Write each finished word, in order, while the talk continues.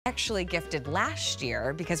actually gifted last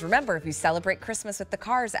year, because remember, if you celebrate Christmas with the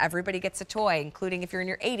cars, everybody gets a toy, including if you're in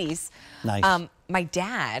your 80s. Nice. My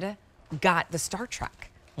dad got the Star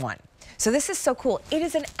Trek one. So this is so cool. It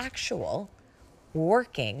is an actual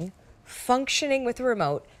working, functioning with a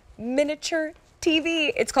remote, miniature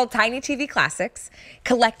TV. It's called Tiny TV Classics.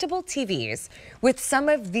 Collectible TVs with some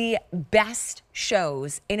of the best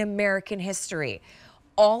shows in American history.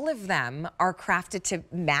 All of them are crafted to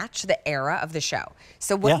match the era of the show.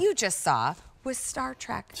 So what you just saw was Star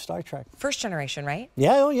Trek. Star Trek. First generation, right?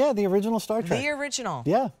 Yeah, oh yeah, the original Star Trek. The original.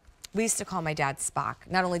 Yeah. We used to call my dad Spock.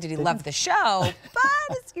 Not only did he love the show,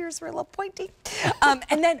 but his ears were a little pointy.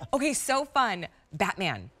 And then, okay, so fun,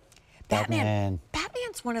 Batman.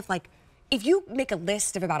 Batman's one of, like, if you make a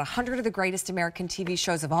list of about 100 of the greatest American TV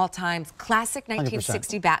shows of all time, classic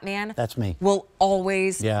 1960 100%. Batman That's me. Will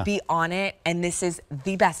always be on it, and this is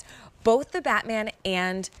the best. Both the Batman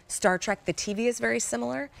and Star Trek, the TV is very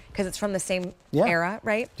similar because it's from the same era,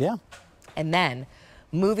 right? Yeah. And then,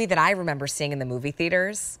 movie that I remember seeing in the movie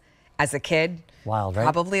theaters as a kid, wild, right?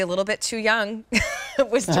 Probably a little bit too young,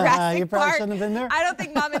 was Jurassic you probably Park. shouldn't have been there. I don't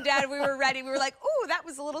think Mom and Dad, we were ready. We were like, ooh, that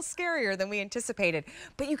was a little scarier than we anticipated.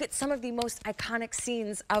 But you get some of the most iconic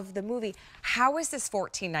scenes of the movie. How is this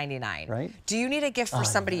 $14.99? Right. Do you need a gift for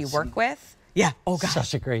somebody you work with? Yeah. Oh, gosh.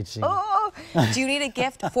 Such a great scene. Oh, do you need a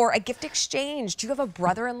gift for a gift exchange? Do you have a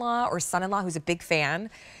brother-in-law or son-in-law who's a big fan?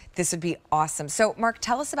 This would be awesome. So, Mark,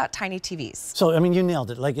 tell us about Tiny TVs. So, I mean, you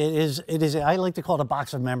nailed it. Like, it is, I like to call it a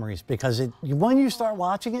box of memories because when you start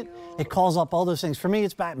watching it, it calls up all those things. For me,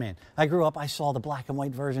 it's Batman. I grew up, I saw the black and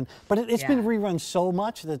white version, but it's been rerun so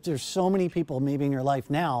much that there's so many people maybe in your life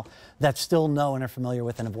now that still know and are familiar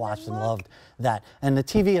with and have watched and loved that. And the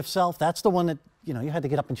TV itself, that's the one that, you know, you had to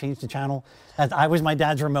get up and change the channel. As I was my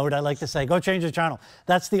dad's remote, I like to say, go change the channel.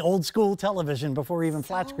 That's the old school television before even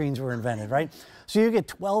flat screens were invented, right? So you get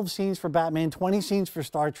 12 scenes for Batman, 20 scenes for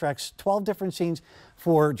Star Trek, 12 different scenes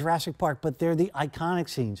for Jurassic Park, but they're the iconic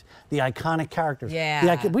scenes, the iconic characters.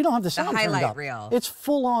 Yeah. We don't have the sound turned highlight up. reel. It's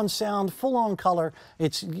full-on sound, full-on color.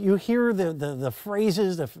 It's, you hear the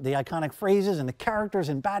phrases, the iconic phrases and the characters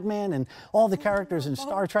in Batman and all the characters in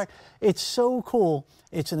Star Trek. It's so cool.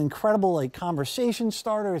 It's an incredible, like, conversation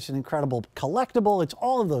starter. It's an incredible collectible. It's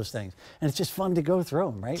all of those things. And it's just fun to go through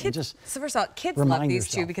them, right? So first of all, kids love these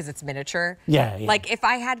too because it's miniature. Yeah. Like, if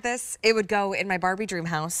I had this, it would go in my Barbie dream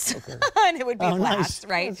house. And it would be blast,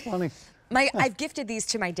 right? That's funny. I've gifted these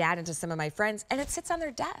to my dad and to some of my friends, and it sits on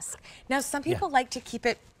their desk. Now, some people like to keep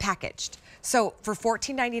it packaged. So for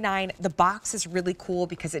 $14.99, the box is really cool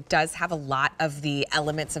because it does have a lot of the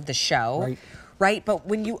elements of the show, right? But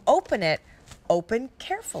when you open it, open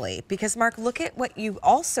carefully, because Mark, look at what you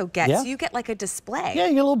also get. So you get like a display. Yeah,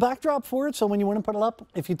 you get a little backdrop for it, so when you want to put it up,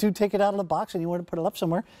 if you do take it out of the box and you want to put it up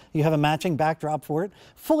somewhere, you have a matching backdrop for it.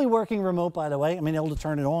 Fully working remote, by the way. I mean, it'll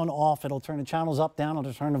turn it on, off, it'll turn the channels up, down,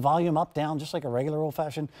 it'll turn the volume up, down, just like a regular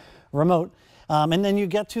old-fashioned remote. And then you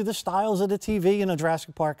get to the styles of the TV. You know,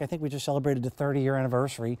 Jurassic Park, I think we just celebrated the 30-year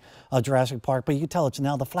anniversary of Jurassic Park, but you can tell it's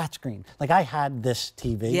now the flat screen. Like, I had this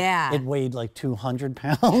TV. Yeah. It weighed like 200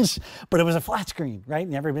 pounds, but it was a flat screen, right?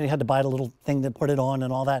 And everybody had to buy the little thing to put it on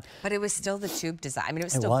and all that. But it was still the tube design. I mean, it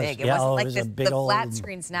was still big. It Yeah, wasn't like it was the flat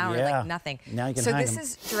screens now are like nothing. Now you can so hang this them.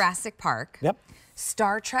 is Jurassic Park. Yep.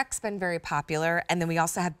 Star Trek's been very popular, and then we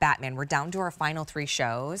also have Batman. We're down to our final 3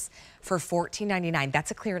 shows for $14.99.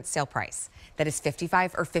 That's a clearance sale price. That is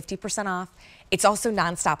 55 or 50% off. It's also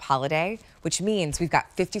nonstop holiday, which means we've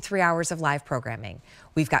got 53 hours of live programming.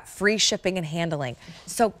 We've got free shipping and handling.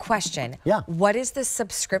 So question, what is the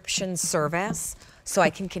subscription service so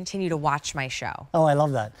I can continue to watch my show? Oh, I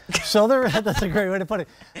love that. So that's a great way to put it.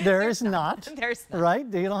 There's not. There's not. Right?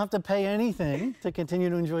 You don't have to pay anything to continue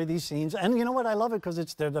to enjoy these scenes. And you know what? I love it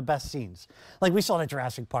because they're the best scenes. Like we saw at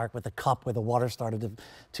Jurassic Park with the cup where the water started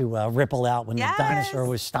to ripple out when the dinosaur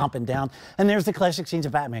was stomping down. And there's the classic scenes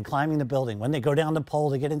of Batman climbing the building, when they go down the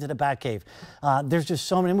pole to get into the Batcave. There's just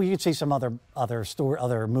so many. We could see some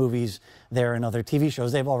other movies there and other TV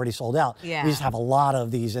shows. They've already sold out. Yeah. We just have a lot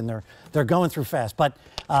of these, and they're going through fast. But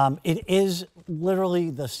it is literally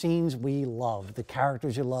the scenes we love, the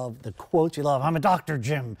characters you love, the quotes you love. I'm a Dr.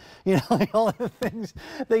 Jim. You know, like all the things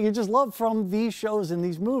that you just love from these shows and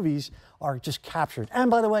these movies are just captured.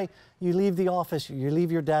 And by the way, you leave the office, you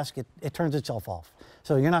leave your desk, it turns itself off.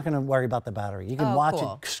 So you're not going to worry about the battery. You can watch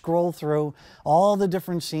it, scroll through all the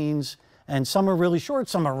different scenes. And some are really short,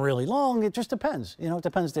 some are really long. It just depends. You know, it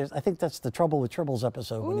depends. I think that's the trouble with Tribble's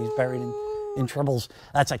episode when he's buried in Tribble's.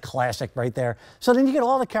 That's a classic right there. So then you get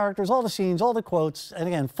all the characters, all the scenes, all the quotes, and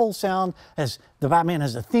again, full sound. As the Batman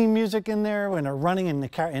has the theme music in there when they're running in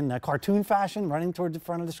the cartoon fashion, running toward the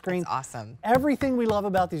front of the screen. That's awesome. Everything we love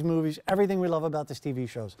about these movies, everything we love about these TV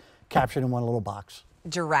shows, captured in one little box.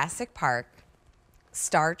 Jurassic Park,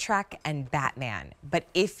 Star Trek, and Batman. But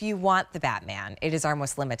if you want the Batman, it is our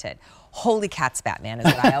most limited. Holy cats, Batman is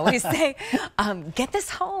what I always say. Get this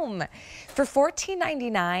home. For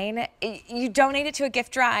 $14.99, you donate it to a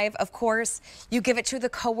gift drive, of course. You give it to the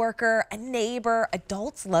coworker, a neighbor.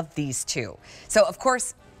 Adults love these too. So, of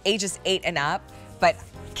course, ages 8 and up, but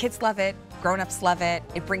kids love it, grown-ups love it.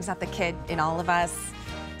 It brings out the kid in all of us.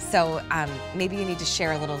 So maybe you need to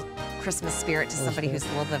share a little Christmas spirit to somebody who's a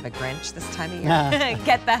little bit of a Grinch this time of year.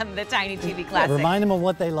 Get them the Tiny TV Classic. Yeah, remind them of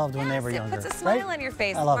what they loved when they were younger. It puts a smile on your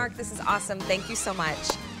face. Mark, this is awesome. Thank you so much.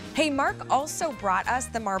 Hey, Mark also brought us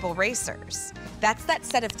the Marble Racers. That's that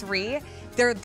set of 3. They're